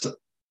first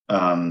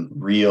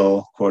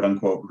real, quote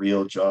unquote,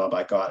 real job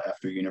I got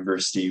after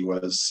university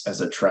was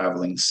as a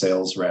traveling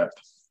sales rep.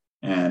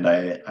 And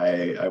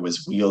I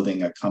was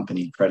wielding a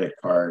company credit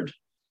card,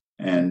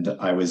 and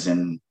I was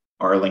in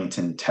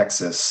Arlington,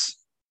 Texas,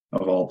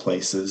 of all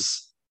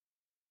places.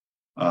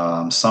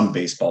 Some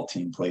baseball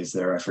team plays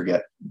there. I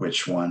forget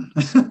which one.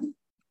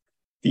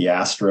 The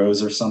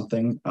Astros or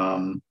something.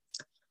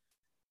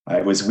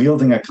 I was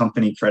wielding a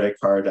company credit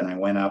card, and I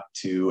went up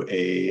to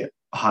a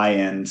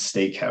high-end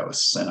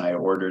steakhouse, and I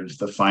ordered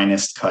the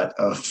finest cut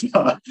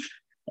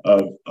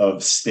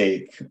of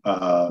steak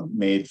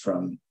made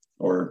from,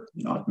 or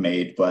not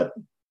made, but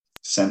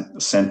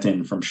sent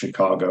in from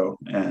Chicago.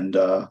 And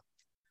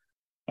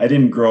I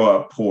didn't grow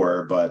up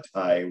poor, but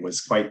I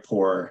was quite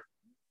poor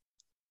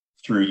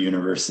through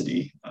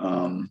university.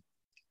 And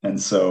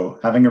so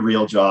having a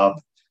real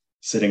job,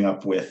 sitting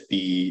up with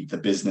the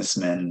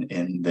businessmen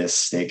in this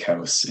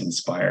steakhouse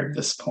inspired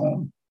this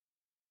poem.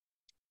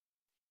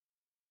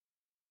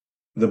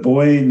 The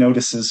boy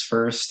notices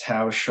first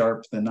how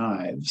sharp the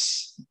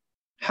knives,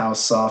 how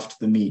soft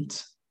the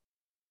meat,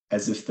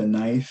 as if the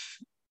knife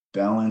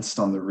balanced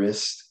on the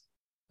wrist,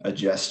 a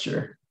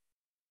gesture.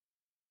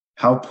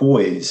 How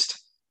poised,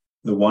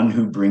 the one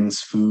who brings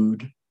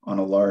food on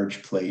a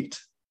large plate.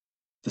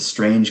 The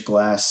strange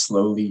glass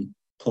slowly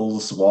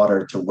pulls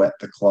water to wet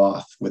the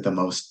cloth with a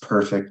most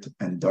perfect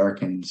and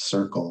darkened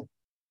circle.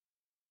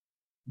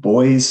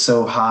 Boys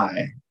so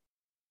high,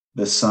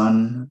 the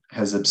sun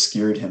has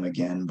obscured him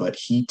again, but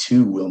he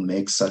too will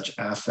make such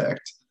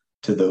affect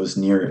to those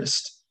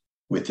nearest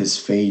with his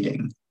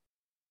fading,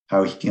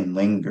 how he can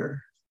linger.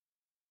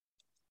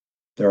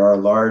 There are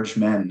large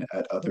men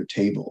at other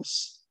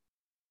tables.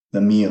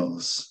 The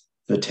meals,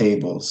 the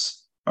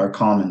tables are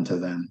common to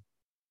them.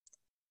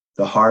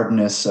 The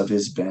hardness of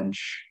his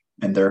bench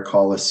and their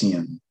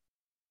Colosseum.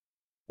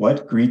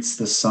 What greets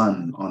the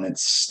sun on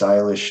its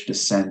stylish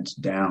descent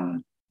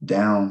down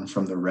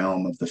from the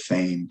realm of the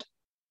famed?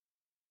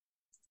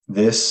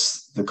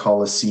 This, the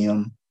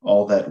Colosseum,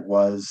 all that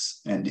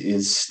was and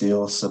is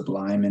still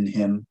sublime in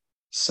him,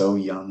 so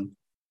young.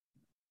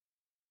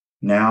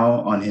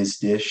 Now on his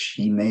dish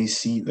he may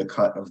see the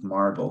cut of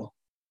marble,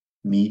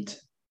 meat,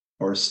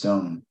 or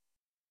stone.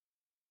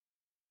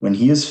 When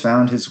he has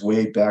found his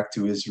way back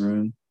to his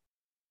room,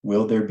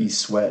 will there be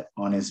sweat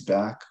on his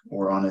back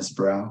or on his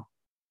brow?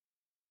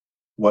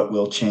 What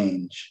will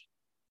change?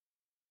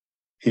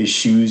 His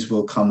shoes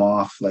will come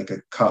off like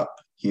a cup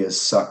he has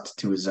sucked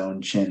to his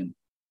own chin.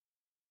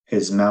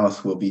 His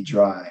mouth will be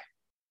dry.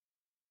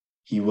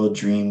 He will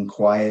dream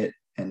quiet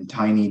and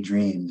tiny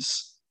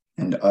dreams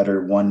and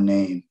utter one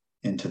name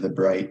into the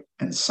bright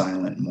and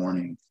silent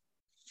morning.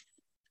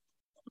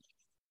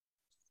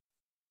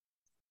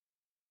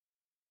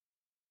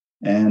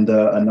 And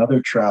another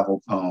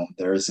travel poem.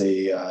 There's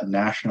a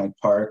national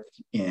park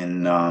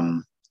in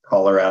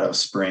Colorado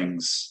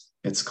Springs.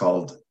 It's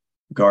called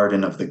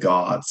Garden of the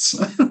Gods.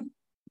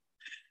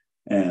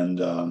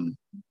 And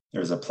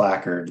there's a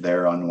placard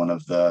there on one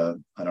of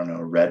the, I don't know,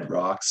 red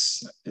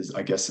rocks,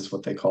 I guess is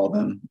what they call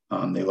them.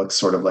 They look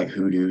sort of like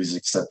hoodoos,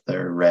 except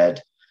they're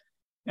red.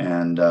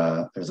 And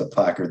there's a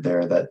placard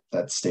there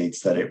that states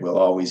that it will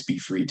always be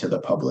free to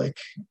the public.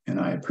 And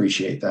I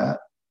appreciate that.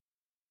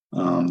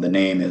 The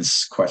name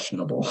is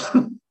questionable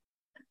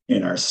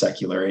in our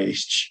secular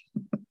age.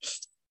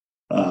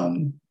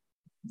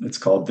 It's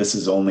called This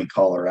Is Only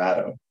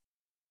Colorado.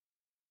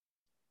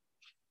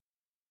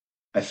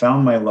 I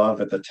found my love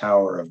at the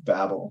Tower of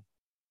Babel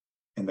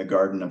in the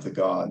Garden of the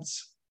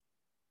Gods,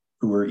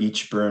 who were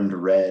each burned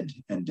red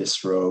and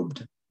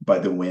disrobed by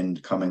the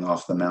wind coming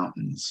off the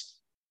mountains.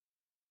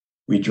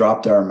 We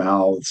dropped our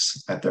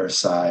mouths at their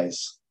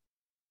size,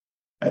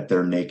 at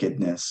their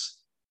nakedness,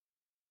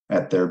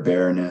 at their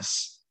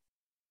bareness,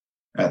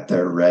 at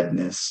their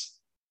redness.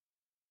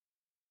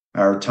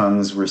 Our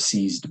tongues were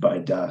seized by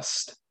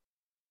dust.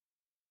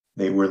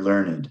 They were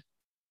learned,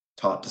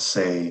 taught to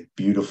say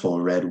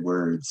beautiful red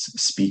words,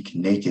 speak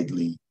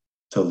nakedly,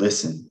 to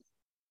listen.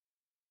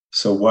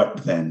 So what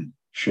then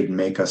should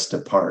make us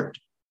depart?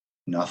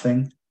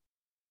 Nothing?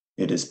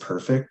 It is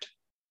perfect?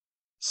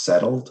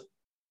 Settled?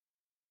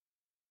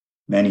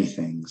 Many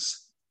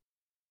things.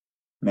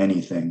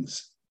 Many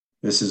things.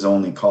 This is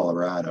only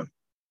Colorado.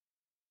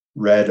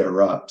 Red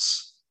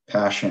erupts.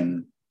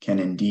 Passion can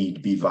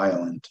indeed be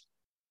violent.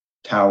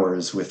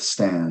 Towers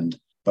withstand,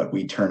 but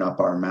we turn up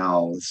our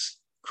mouths,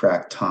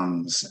 crack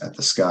tongues at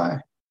the sky.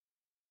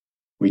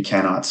 We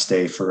cannot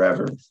stay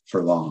forever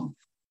for long.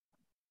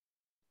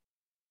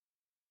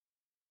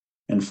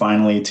 And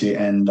finally, to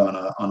end on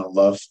a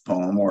love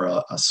poem, or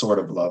a sort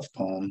of love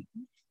poem,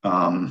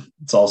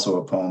 it's also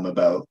a poem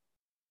about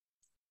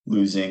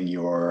losing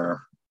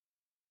your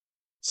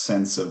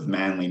sense of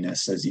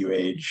manliness as you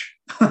age,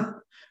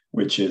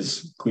 which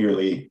is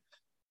clearly,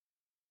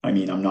 I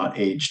mean, I'm not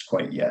aged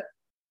quite yet,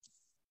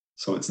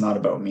 so it's not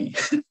about me.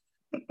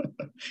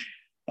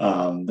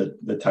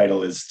 The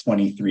title is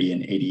 23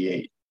 and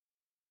 88.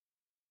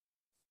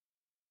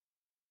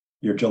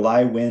 Your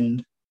July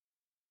wind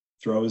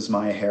throws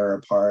my hair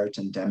apart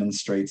and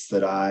demonstrates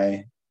that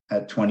I,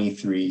 at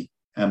 23,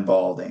 am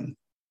balding,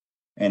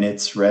 and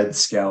its red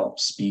scalp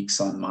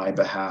speaks on my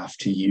behalf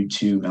to you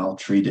too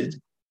maltreated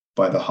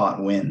by the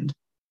hot wind.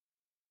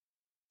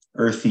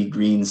 Earthy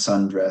green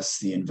sundress,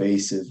 the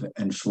invasive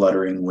and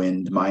fluttering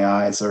wind, my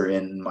eyes are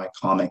in my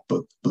comic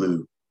book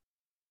blue,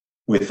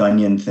 with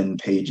onion-thin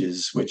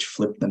pages which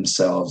flip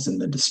themselves in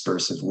the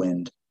dispersive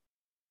wind.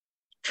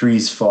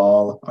 Trees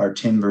fall, are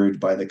timbered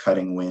by the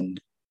cutting wind,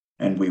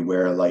 and we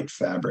wear light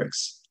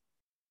fabrics.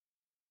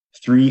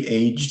 3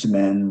 aged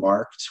men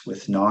marked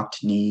with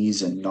knocked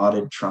knees and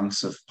knotted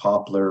trunks of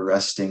poplar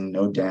resting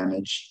no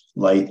damage,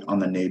 light on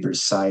the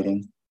neighbor's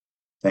siding,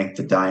 thank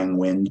the dying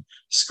wind,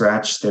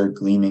 scratch their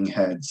gleaming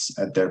heads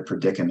at their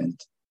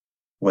predicament,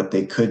 what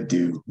they could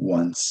do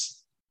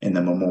once in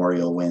the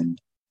memorial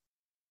wind.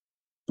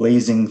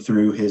 Blazing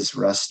through his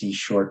rusty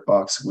short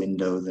box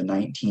window, the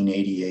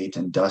 1988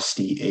 and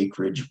dusty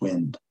acreage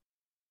wind.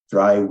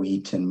 Dry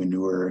wheat and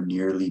manure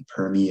nearly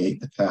permeate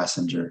the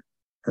passenger,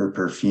 her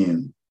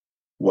perfume.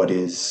 What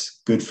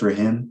is good for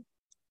him,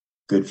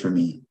 good for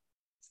me.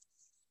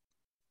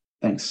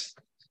 Thanks.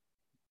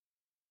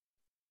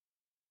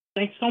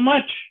 Thanks so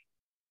much.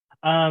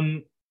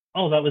 That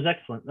was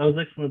excellent. That was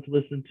excellent to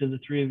listen to the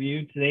three of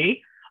you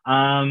today.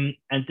 And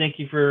thank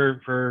you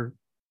for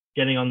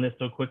getting on this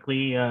so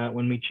quickly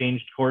when we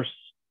changed course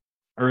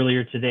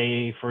earlier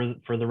today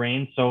for the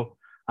rain. So,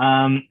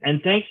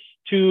 and thanks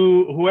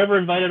to whoever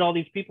invited all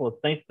these people.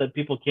 It's nice that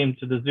people came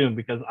to the Zoom,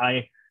 because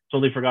I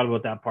totally forgot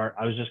about that part.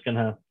 I was just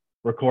gonna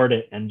record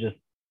it and just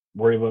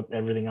worry about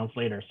everything else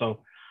later.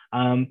 So,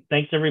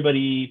 thanks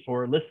everybody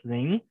for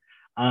listening.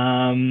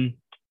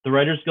 The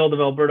Writers Guild of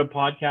Alberta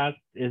podcast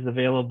is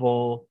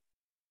available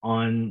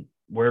on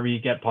wherever you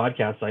get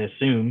podcasts, I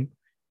assume.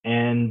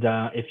 And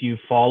if you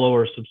follow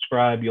or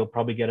subscribe, you'll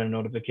probably get a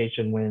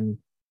notification when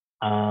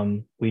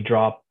we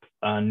drop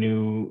a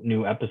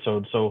new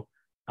episode. So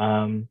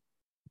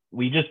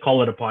we just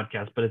call it a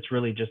podcast, but it's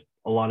really just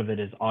a lot of it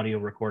is audio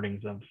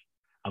recordings of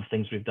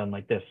things we've done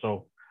like this.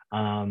 So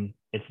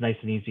it's nice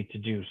and easy to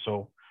do.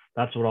 So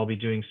that's what I'll be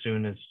doing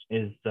soon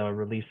is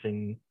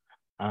releasing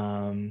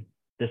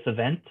this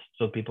event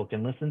so people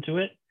can listen to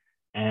it.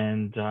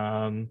 And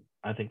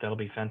I think that'll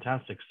be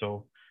fantastic.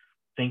 So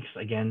thanks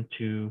again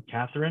to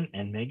Katherine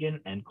and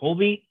Meghan and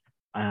Colby.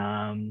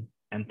 And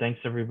thanks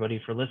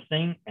everybody for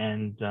listening.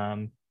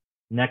 And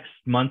next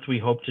month, we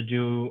hope to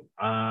do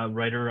a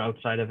Writer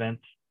Outside event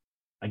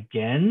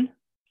again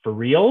for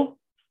real.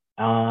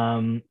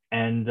 And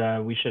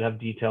we should have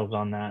details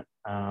on that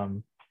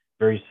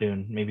very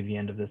soon, maybe the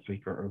end of this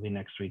week or early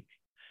next week.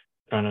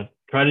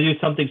 Try to do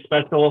something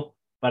special,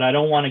 but I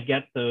don't want to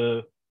get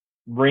the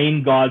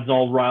rain gods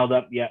all riled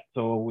up yet.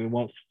 So we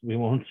won't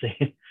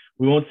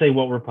say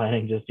what we're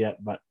planning just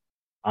yet, but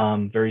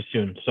very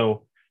soon.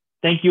 So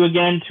thank you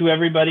again to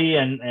everybody,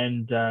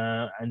 and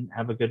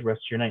have a good rest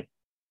of your night.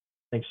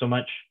 Thanks so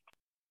much.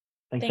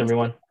 Thanks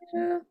everyone.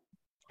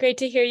 Great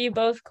to hear you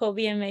both,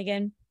 Colby and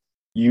Meghan.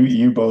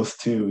 You both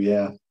too,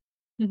 yeah.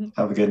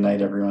 Have a good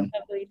night, everyone.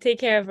 Lovely. Take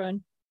care,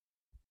 everyone.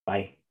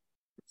 Bye.